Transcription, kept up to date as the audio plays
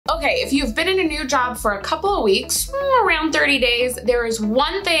Okay, if you've been in a new job for a couple of weeks, around 30 days, there is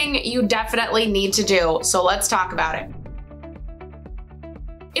one thing you definitely need to do, so let's talk about it.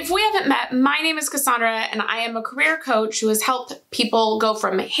 If we haven't met, my name is Cassandra and I am a career coach who has helped people go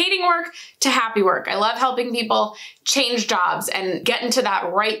from hating work to happy work. I love helping people change jobs and get into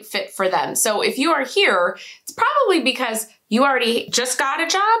that right fit for them. So if you are here, it's probably because you already just got a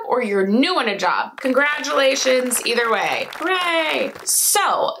job or you're new in a job. Congratulations, either way. Hooray!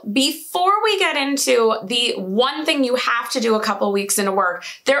 So before we get into the one thing you have to do a couple weeks into work,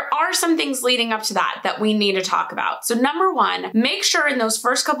 there are some things leading up to that we need to talk about. So number one, make sure in those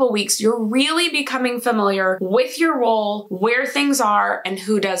first couple weeks, you're really becoming familiar with your role, where things are, and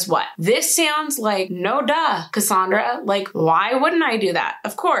who does what. This sounds like, no duh, Cassandra. Like, why wouldn't I do that?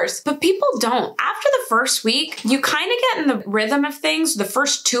 Of course, but people don't. After the first week, you kind of get in the rhythm of things. The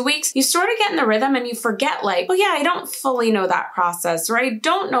first 2 weeks, you sort of get in the rhythm and you forget like, oh yeah, I don't fully know that process, or I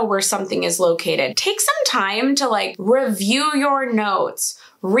don't know where something is located. Take some time to like review your notes,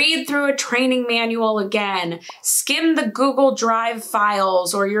 read through a training manual again, skim the Google Drive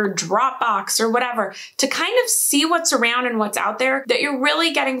files or your Dropbox or whatever to kind of see what's around and what's out there, that you're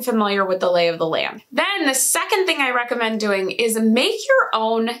really getting familiar with the lay of the land. Then the second thing I recommend doing is make your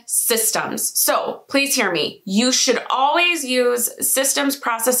own systems. So please hear me. You should always use systems,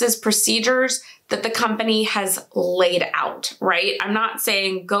 processes, procedures that the company has laid out, right? I'm not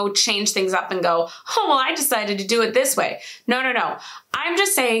saying go change things up and go, oh, well, I decided to do it this way. No, no, no. I'm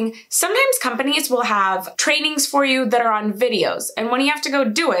just saying sometimes companies will have trainings for you that are on videos. And when you have to go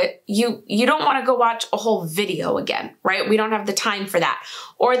do it, you don't want to go watch a whole video again, right? We don't have the time for that.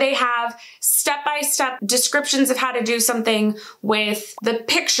 Or they have step-by-step descriptions of how to do something with the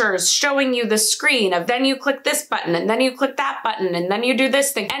pictures showing you the screen of then you click this button and then you click that button and then you do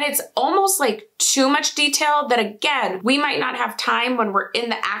this thing. And it's almost like too much detail that again, we might not have time when we're in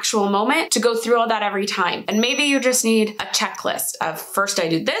the actual moment to go through all that every time. And maybe you just need a checklist of first I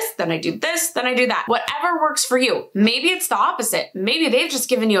do this, then I do this, then I do that. Whatever works for you. Maybe it's the opposite. Maybe they've just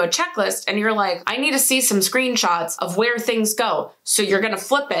given you a checklist and you're like, I need to see some screenshots of where things go. So you're going to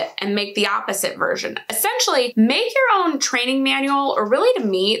flip it and make the opposite version. Essentially, make your own training manual, or really to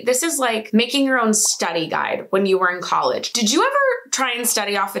me, this is like making your own study guide when you were in college. Did you ever try and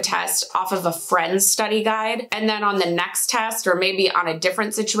study off a test off of a friend's study guide? And then on the next test, or maybe on a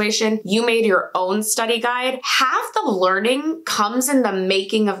different situation, you made your own study guide? Half the learning comes in the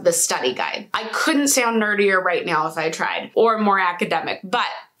making of the study guide. I couldn't sound nerdier right now if I tried, or more academic, but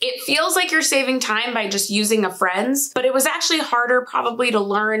it feels like you're saving time by just using a friend's, but it was actually harder probably to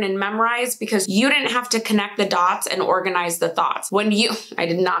learn and memorize because you didn't have to connect the dots and organize the thoughts. I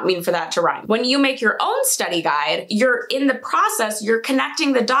did not mean for that to rhyme. When you make your own study guide, you're in the process, you're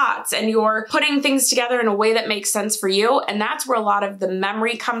connecting the dots and you're putting things together in a way that makes sense for you. And that's where a lot of the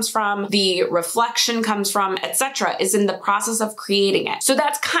memory comes from, the reflection comes from, etc., is in the process of creating it. So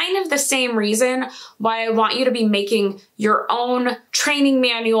that's kind of the same reason why I want you to be making your own training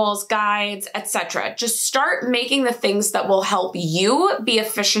manuals, guides, etc. Just start making the things that will help you be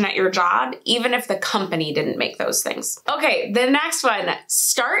efficient at your job, even if the company didn't make those things. Okay, the next one,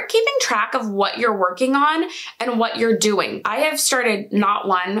 start keeping track of what you're working on and what you're doing. I have started not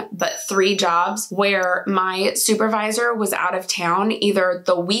one, but 3 jobs where my supervisor was out of town either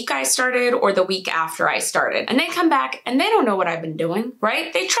the week I started or the week after I started. And they come back and they don't know what I've been doing,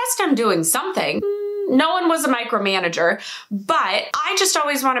 right? They trust I'm doing something. No one was a micromanager, but I just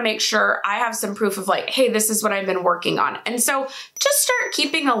always want to make sure I have some proof of like, hey, this is what I've been working on. And so just start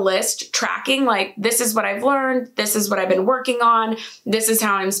keeping a list, tracking like, this is what I've learned, this is what I've been working on, this is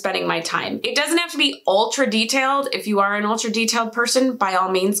how I'm spending my time. It doesn't have to be ultra detailed. If you are an ultra detailed person, by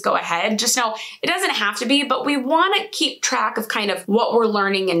all means, go ahead. Just know it doesn't have to be, but we want to keep track of kind of what we're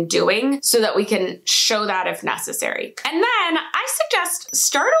learning and doing so that we can show that if necessary. And then I suggest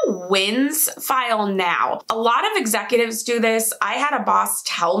start a wins file now. A lot of executives do this. I had a boss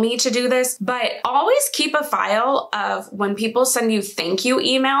tell me to do this, but always keep a file of when people send you thank you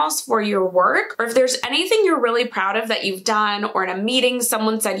emails for your work, or if there's anything you're really proud of that you've done, or in a meeting,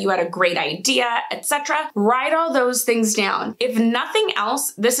 someone said you had a great idea, etc. Write all those things down. If nothing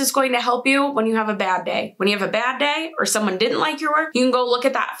else, this is going to help you when you have a bad day. When you have a bad day or someone didn't like your work, you can go look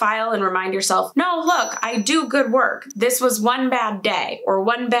at that file and remind yourself, no, look, I do good work. This was one bad day or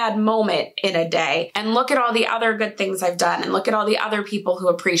one bad moment in a day. and look at all the other good things I've done and look at all the other people who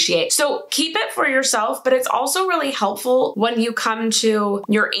appreciate. So keep it for yourself, but it's also really helpful when you come to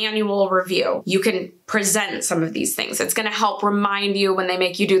your annual review. You can present some of these things. It's going to help remind you when they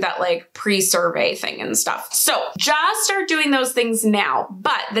make you do that like pre-survey thing and stuff. So just start doing those things now.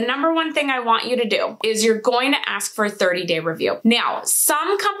 But the number one thing I want you to do is you're going to ask for a 30-day review. Now,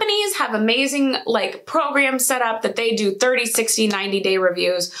 some companies have amazing like programs set up that they do 30, 60, 90-day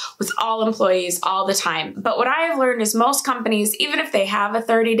reviews with all employees all the time. But what I have learned is most companies, even if they have a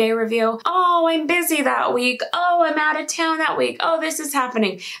 30-day review, oh, I'm busy that week. Oh, I'm out of town that week. Oh, this is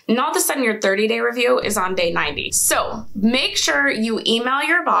happening. And all of a sudden your 30-day review is on day 90. So make sure you email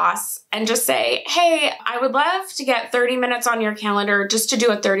your boss and just say, hey, I would love to get 30 minutes on your calendar just to do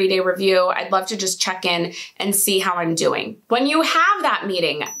a 30-day review. I'd love to just check in and see how I'm doing. When you have that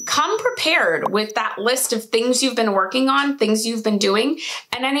meeting, come prepared with that list of things you've been working on, things you've been doing,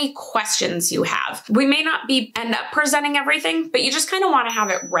 and any questions you have. We may not end up presenting everything, but you just kind of want to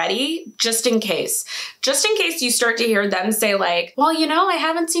have it ready just in case. Just in case you start to hear them say like, well, you know, I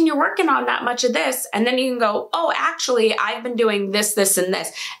haven't seen you working on that much of this. And then you can go, oh, actually, I've been doing this, this, and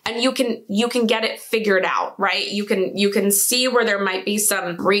this. And you can get it figured out, right? You can see where there might be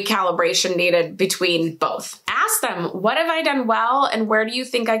some recalibration needed between both. Ask them, what have I done well and where do you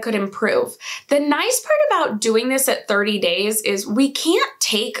think I could improve? The nice part about doing this at 30 days is we can't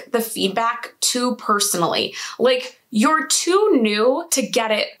take the feedback too personally. Like, you're too new to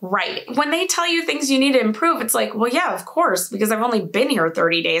get it right. When they tell you things you need to improve, it's like, well, yeah, of course, because I've only been here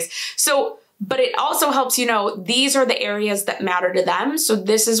 30 days. But it also helps you know these are the areas that matter to them. So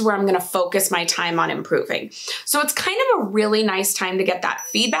this is where I'm going to focus my time on improving. So it's kind of a really nice time to get that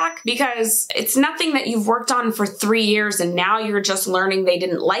feedback because it's nothing that you've worked on for 3 years and now you're just learning they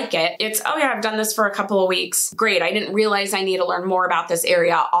didn't like it. It's, oh yeah, I've done this for a couple of weeks. Great. I didn't realize I need to learn more about this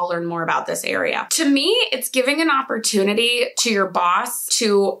area. I'll learn more about this area. To me, it's giving an opportunity to your boss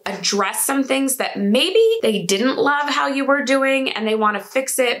to address some things that maybe they didn't love how you were doing and they want to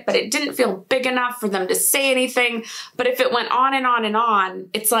fix it, but it didn't feel big enough for them to say anything. But if it went on and on and on,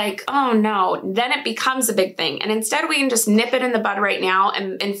 it's like, oh no, then it becomes a big thing. And instead we can just nip it in the bud right now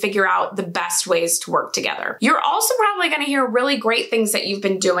and figure out the best ways to work together. You're also probably going to hear really great things that you've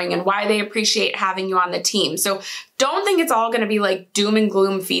been doing and why they appreciate having you on the team. So don't think it's all going to be like doom and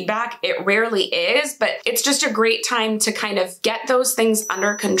gloom feedback. It rarely is, but it's just a great time to kind of get those things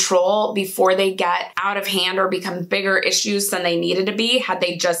under control before they get out of hand or become bigger issues than they needed to be had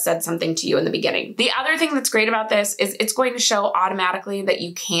they just said something to you in the beginning. The other thing that's great about this is it's going to show automatically that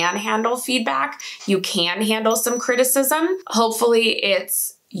you can handle feedback. You can handle some criticism. Hopefully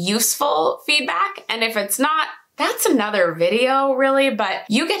it's useful feedback. And if it's not, that's another video really, but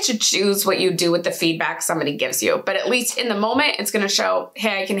you get to choose what you do with the feedback somebody gives you. But at least in the moment, it's going to show,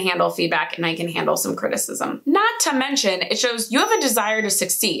 hey, I can handle feedback and I can handle some criticism. Not to mention, it shows you have a desire to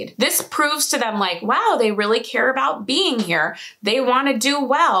succeed. This proves to them like, wow, they really care about being here. They want to do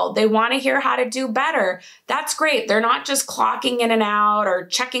well. They want to hear how to do better. That's great. They're not just clocking in and out or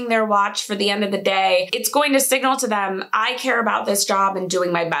checking their watch for the end of the day. It's going to signal to them, I care about this job and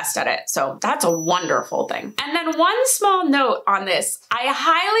doing my best at it. So that's a wonderful thing. And then one small note on this, I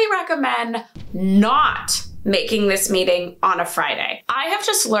highly recommend not making this meeting on a Friday. I have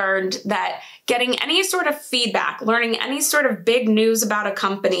just learned that getting any sort of feedback, learning any sort of big news about a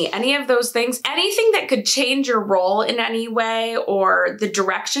company, any of those things, anything that could change your role in any way or the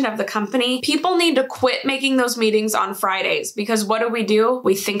direction of the company, people need to quit making those meetings on Fridays because what do?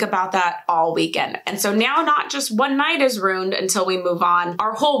 We think about that all weekend. And so now not just one night is ruined until we move on,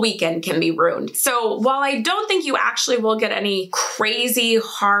 our whole weekend can be ruined. So while I don't think you actually will get any crazy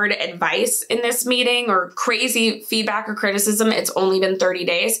hard advice in this meeting or crazy feedback or criticism, it's only been 30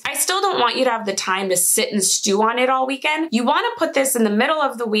 days, I still don't want you to have the time to sit and stew on it all weekend. You want to put this in the middle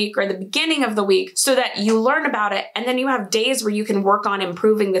of the week or the beginning of the week so that you learn about it and then you have days where you can work on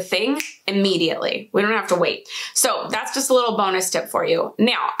improving the thing immediately. We don't have to wait. So that's just a little bonus tip for you.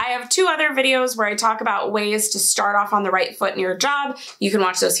 Now, I have 2 other videos where I talk about ways to start off on the right foot in your job. You can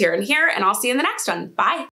watch those here and here, and I'll see you in the next one. Bye.